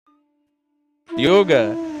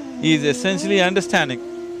Yoga is essentially understanding,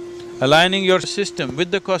 aligning your system with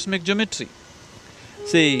the cosmic geometry.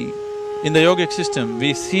 See, in the yogic system,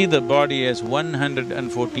 we see the body as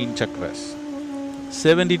 114 chakras,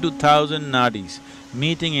 72,000 nadis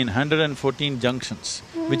meeting in 114 junctions,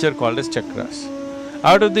 which are called as chakras.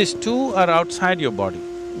 Out of these, two are outside your body,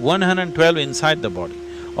 112 inside the body.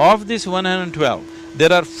 Of this 112,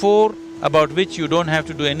 there are four about which you don't have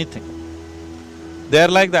to do anything. They are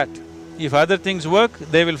like that. If other things work,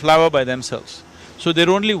 they will flower by themselves. So there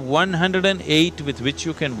are only 108 with which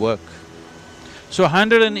you can work. So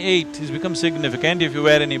 108 has become significant. If you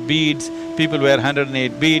wear any beads, people wear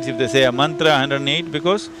 108 beads. If they say a mantra, 108,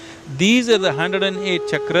 because these are the 108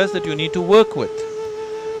 chakras that you need to work with.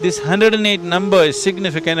 This 108 number is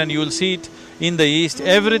significant, and you will see it in the East,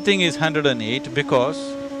 everything is 108 because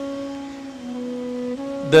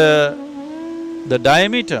the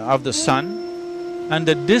diameter of the sun and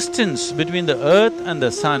the distance between the earth and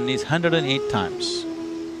the sun is 108 times.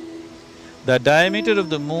 The diameter of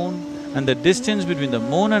the moon and the distance between the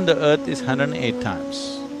moon and the earth is 108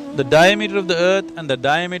 times. The diameter of the earth and the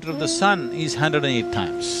diameter of the sun is 108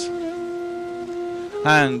 times.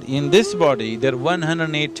 And in this body, there are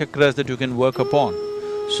 108 chakras that you can work upon.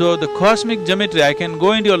 So the cosmic geometry, I can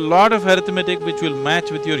go into a lot of arithmetic which will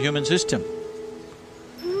match with your human system.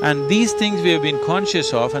 And these things we have been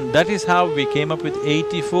conscious of, and that is how we came up with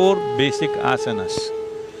 84 basic asanas.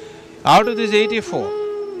 Out of these 84,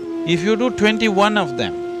 if you do 21 of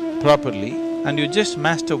them properly and you just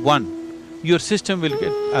master one, your system will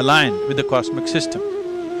get aligned with the cosmic system.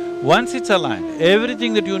 Once it's aligned,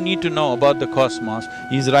 everything that you need to know about the cosmos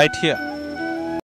is right here.